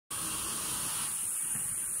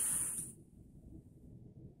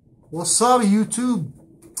What's up, YouTube?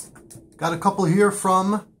 Got a couple here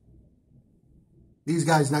from these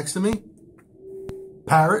guys next to me.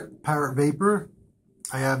 Parrot Vapor.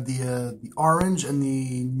 I have the orange and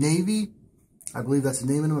the navy. I believe that's the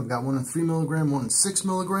name of them. I've got one in 3 milligram, one in 6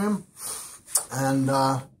 milligram. And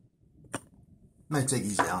I might take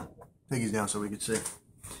these down. Take these down so we can see.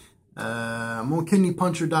 I'm on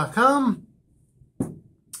kidneypuncher.com.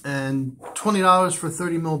 And $20 for a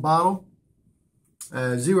 30 ml bottle.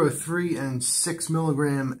 0, 3, and 6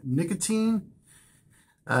 milligram nicotine.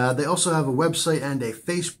 They also have a website and a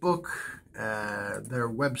Facebook. Their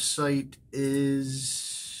website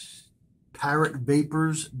is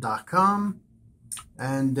parrotvapors.com.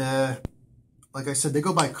 And like I said, they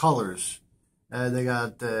go by colors. They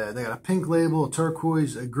got a pink label, a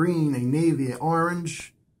turquoise, a green, a navy, an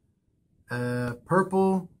orange,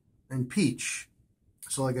 purple, and peach.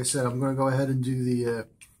 So like I said, I'm going to go ahead and do the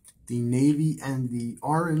navy and the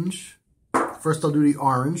orange. First I'll do the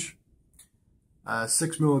orange.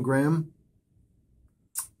 6 milligram.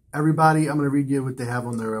 Everybody, I'm going to read you what they have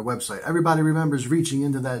on their website. Everybody remembers reaching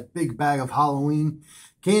into that big bag of Halloween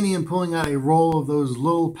candy and pulling out a roll of those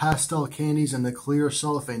little pastel candies in the clear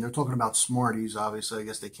cellophane. They're talking about Smarties, obviously. I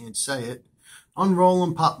guess they can't say it. Unroll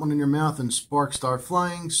them, pop one in your mouth, and sparks start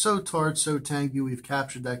flying. So tart, so tangy, we've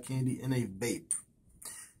captured that candy in a vape.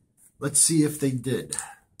 Let's see if they did.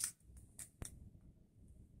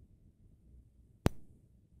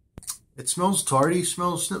 It smells tarty,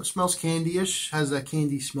 smells candy-ish, has that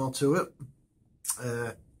candy smell to it.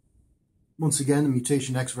 Once again, the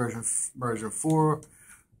Mutation X version 4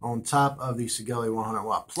 on top of the Sigelei 100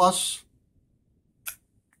 Watt Plus.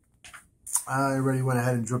 I already went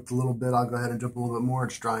ahead and dripped a little bit. I'll go ahead and drip a little bit more.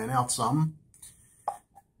 It's drying out some.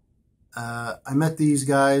 I met these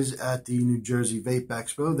guys at the New Jersey Vape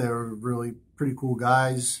Expo. They were really pretty cool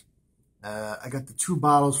guys. I got the 2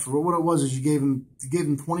 bottles. For what it was is you gave them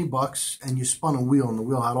 $20 and you spun a wheel, and the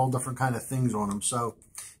wheel had all different kind of things on them. So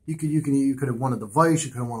you could have won a device,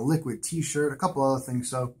 you could have won a liquid T-shirt, a couple other things.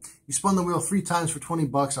 So you spun the wheel 3 times for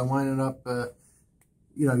 $20. I winded up,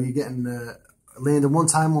 you're getting landed one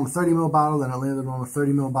time on a 30 ml bottle, then I landed on a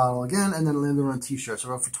 30 ml bottle again, and then I landed on a T-shirt.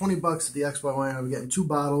 So for $20 at the expo, I wound up getting 2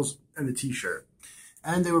 bottles and a T-shirt,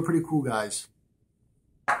 and they were pretty cool guys.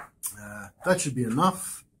 That should be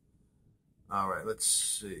enough. All right, let's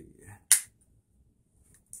see.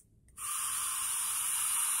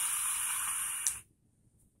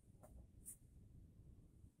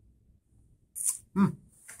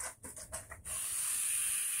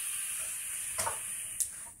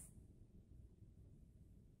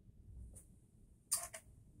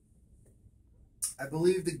 I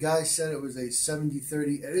believe the guy said it was a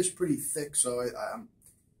 70-30. It is pretty thick, so if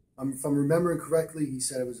I'm remembering correctly, he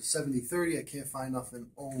said it was a 70-30. I can't find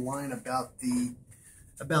nothing online about the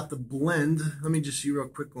blend. Let me just see real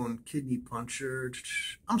quick on Kidney Puncher.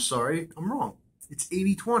 I'm sorry, I'm wrong. It's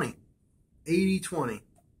 80-20. 80-20.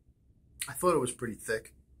 I thought it was pretty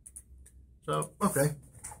thick. So, okay.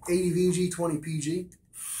 80 VG, 20 PG.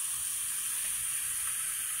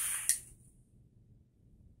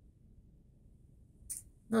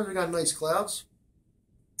 Now they got nice clouds.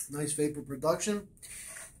 Nice vapor production.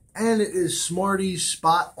 And it is Smarties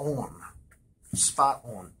spot on. Spot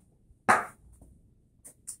on.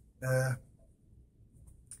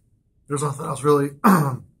 There's nothing else really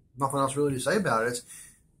to say about it.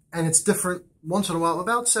 It's different once in a while.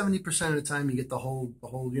 About 70% of the time you get the whole,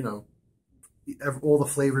 all the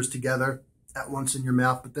flavors together at once in your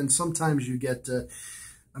mouth. But then sometimes you get,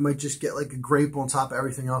 I might just get like a grape on top of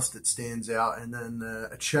everything else that stands out, and then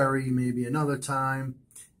a cherry maybe another time.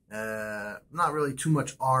 Not really too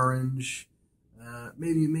much orange.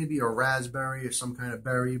 Maybe a raspberry or some kind of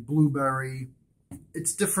berry, blueberry.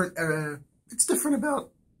 It's different. It's different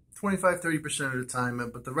about 25-30% of the time,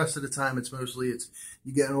 but the rest of the time it's mostly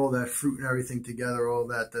you getting all that fruit and everything together. All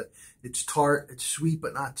that it's tart, it's sweet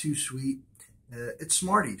but not too sweet. It's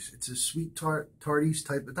Smarties. It's a sweet tarties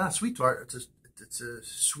type, but not sweet tart. It's a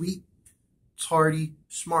sweet tarty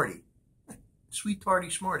Smartie. Sweet tarty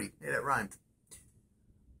Smartie. Hey, that rhymed.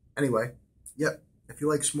 Anyway, yep. If you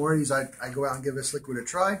like Smarties, I go out and give this liquid a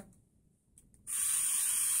try.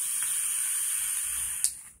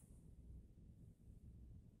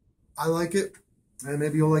 I like it, and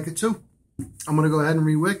maybe you'll like it too. I'm gonna go ahead and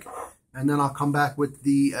rewick, and then I'll come back with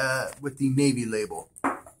the navy label.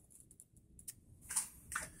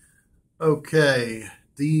 Okay,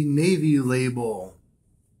 the navy label.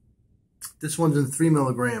 This one's in 3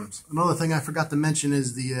 milligrams. Another thing I forgot to mention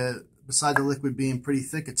is beside the liquid being pretty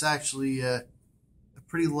thick, it's actually a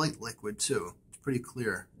pretty light liquid too. It's pretty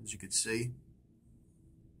clear, as you can see.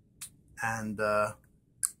 And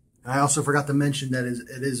And I also forgot to mention that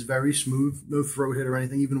it is very smooth, no throat hit or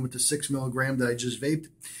anything, even with the 6 milligram that I just vaped.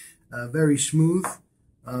 Very smooth,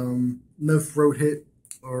 no throat hit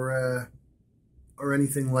or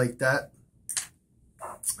anything like that.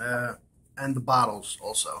 And the bottles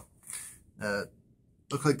also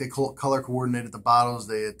look like they color coordinated the bottles.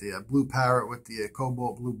 They had the blue Parrot with the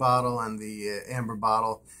cobalt blue bottle, and the amber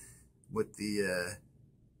bottle with the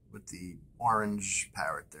orange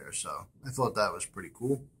Parrot there. So I thought that was pretty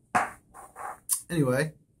cool.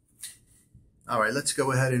 Anyway, all right, let's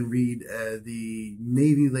go ahead and read the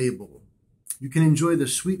Navy label. You can enjoy the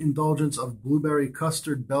sweet indulgence of blueberry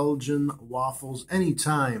custard Belgian waffles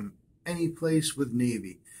anytime, any place with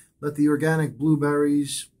Navy. Let the organic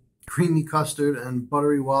blueberries, creamy custard, and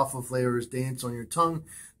buttery waffle flavors dance on your tongue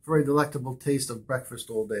for a delectable taste of breakfast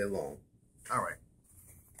all day long. All right.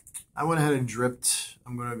 I went ahead and dripped.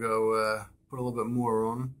 I'm going to go put a little bit more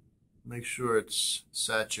on. Make sure it's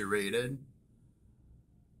saturated.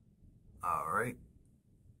 All right.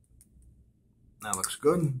 That looks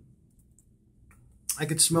good. I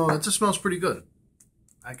could smell, it just smells pretty good.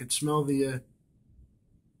 I could smell the,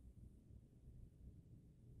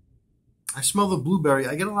 I smell the blueberry.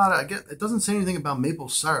 I get a lot of, it doesn't say anything about maple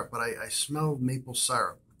syrup, but I smell maple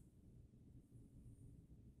syrup.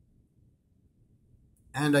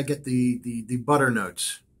 And I get the butter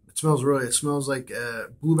notes. It smells like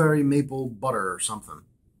blueberry maple butter or something.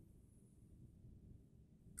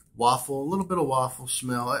 Waffle, a little bit of waffle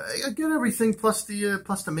smell. I get everything plus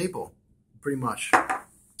the maple, pretty much.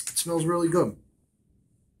 It smells really good.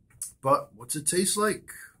 But what's it taste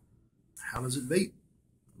like? How does it vape?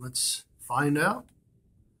 Let's find out.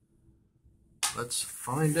 Let's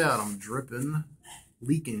find out. I'm dripping,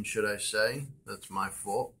 leaking, should I say. That's my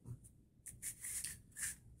fault.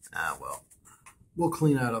 Ah, well, we'll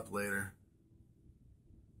clean that up later.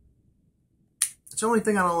 It's the only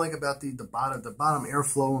thing I don't like about the bottom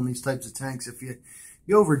airflow on these types of tanks. If you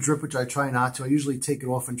over drip, which I try not to, I usually take it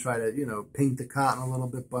off and try to, you know, paint the cotton a little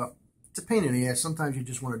bit, but it's a pain in the ass. Sometimes you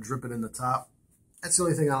just want to drip it in the top. That's the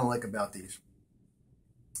only thing I don't like about these.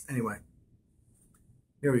 Anyway,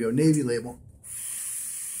 here we go, Navy label.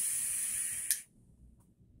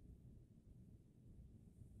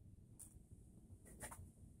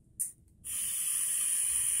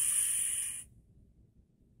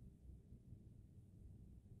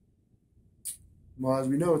 Well, as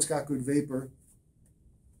we know, it's got good vapor.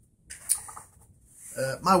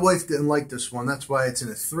 My wife didn't like this one. That's why it's in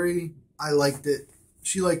a 3. I liked it.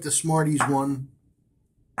 She liked the Smarties one,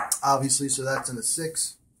 obviously, so that's in a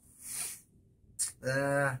 6.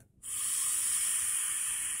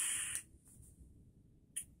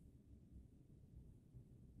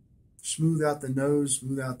 Smooth out the nose,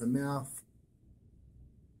 smooth out the mouth.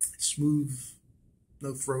 Smooth,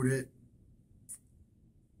 no throat hit.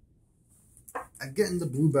 I'm getting the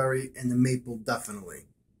blueberry and the maple, definitely.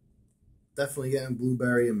 Definitely getting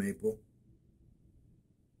blueberry and maple.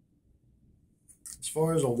 As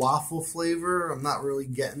far as a waffle flavor, I'm not really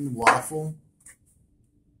getting waffle.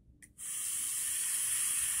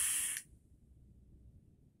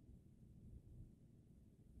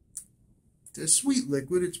 It's a sweet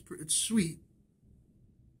liquid. It's sweet.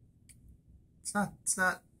 It's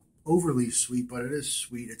not overly sweet, but it is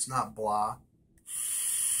sweet. It's not blah.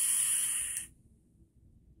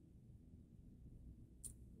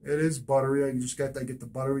 It is buttery. I get the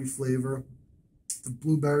buttery flavor, the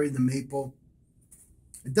blueberry, the maple.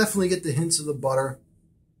 I definitely get the hints of the butter,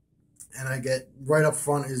 and I get right up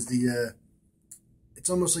front is the. It's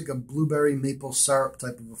almost like a blueberry maple syrup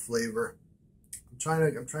type of a flavor. I'm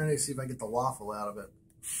trying to see if I get the waffle out of it,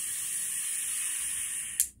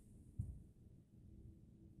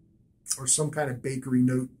 or some kind of bakery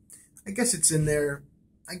note. I guess it's in there.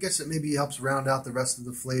 I guess it maybe helps round out the rest of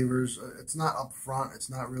the flavors. It's not up front. It's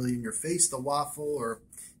not really in your face, the waffle or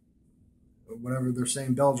whatever they're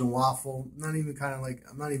saying, Belgian waffle. Not even kind of like,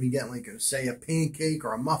 I'm not even getting like, say, a pancake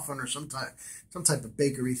or a muffin or some type of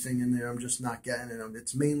bakery thing in there. I'm just not getting it.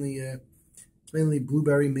 It's mainly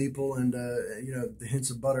blueberry, maple, and you know, the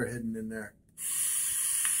hints of butter hidden in there.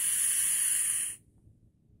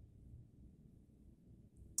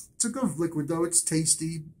 It's a good liquid though. It's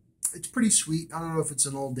tasty. It's pretty sweet. I don't know if it's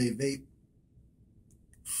an all-day vape.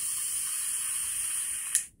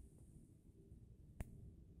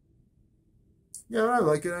 Yeah, I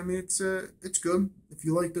like it. I mean, it's good. If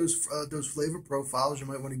you like those flavor profiles, you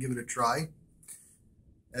might want to give it a try.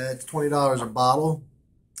 It's $20 a bottle.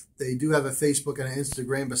 They do have a Facebook and an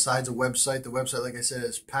Instagram besides a website. The website, like I said,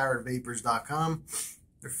 is parrotvapors.com.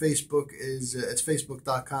 Their Facebook is it's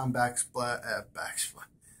facebook.com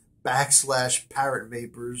 /Parrot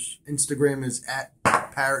Vapors. Instagram is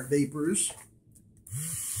Parrot vapors.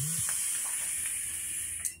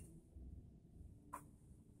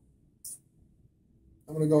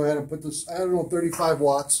 I'm going to go ahead and put this, I don't know, 35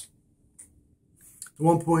 watts.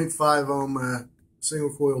 1.5 ohm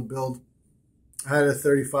single coil build. I had a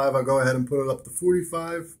 35. I'll go ahead and put it up to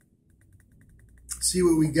 45. See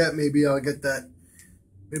what we get. Maybe I'll get that.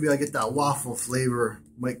 Maybe I'll get that waffle flavor.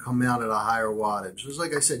 Might come out at a higher wattage. Just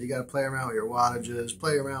like I said, you got to play around with your wattages,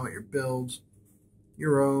 play around with your builds,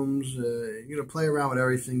 your ohms. Play around with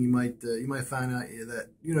everything. You might find out that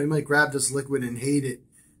you might grab this liquid and hate it,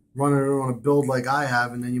 run it on a build like I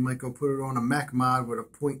have, and then you might go put it on a mech mod with a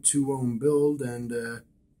 0.2 ohm build, and and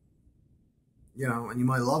you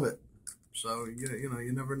might love it. So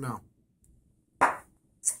you never know. All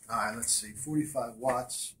right, let's see, 45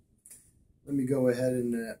 watts. Let me go ahead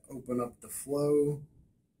and open up the flow.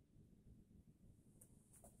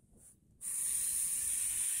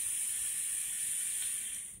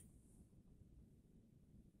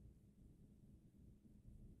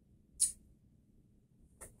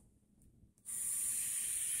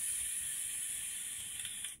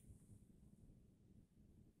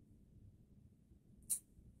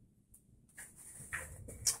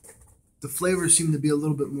 The flavors seem to be a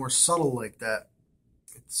little bit more subtle like that.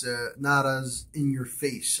 It's not as in your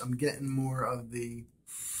face. I'm getting more of the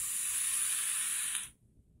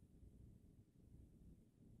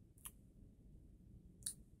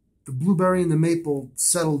blueberry and the maple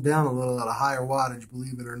settled down a little at a higher wattage,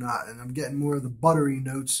 believe it or not. And I'm getting more of the buttery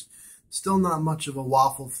notes. Still not much of a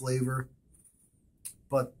waffle flavor,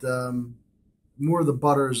 but more of the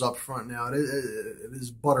butter is up front now. It is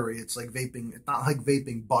buttery. It's like vaping. It's not like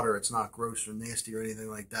vaping butter. It's not gross or nasty or anything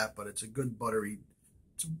like that, but it's a good buttery.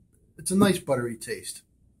 It's a nice buttery taste.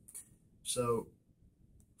 So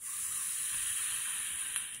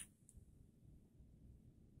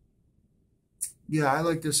yeah, I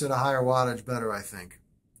like this at a higher wattage better, I think.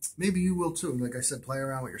 Maybe you will too. Like I said, play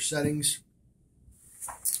around with your settings.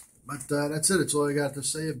 But that's it. That's all I got to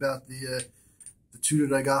say about the two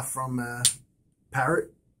that I got from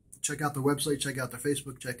Parrot. Check out their website, check out their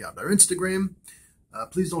Facebook, check out their Instagram.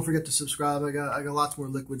 Please don't forget to subscribe. I got lots more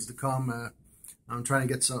liquids to come. I'm trying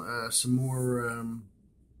to get some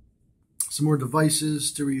more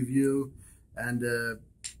devices to review, and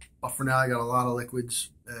but for now I got a lot of liquids.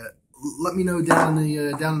 Let me know down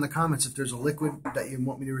in the comments if there's a liquid that you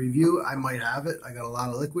want me to review. I might have it. I got a lot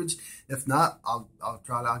of liquids. If not,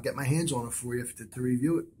 I'll get my hands on it for you to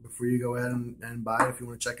review it before you go ahead and buy it if you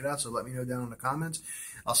want to check it out. So let me know down in the comments.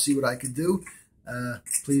 I'll see what I could do.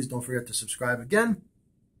 Please don't forget to subscribe again,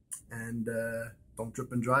 and don't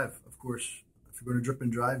drip and drive. Of course, if you're going to drip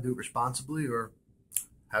and drive, do it responsibly, or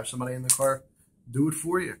have somebody in the car do it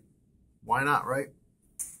for you. Why not, right?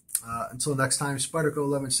 Until next time, Spartaco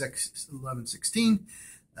 1116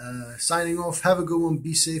 signing off. Have a good one.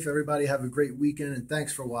 Be safe, everybody. Have a great weekend, and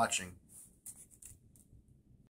thanks for watching.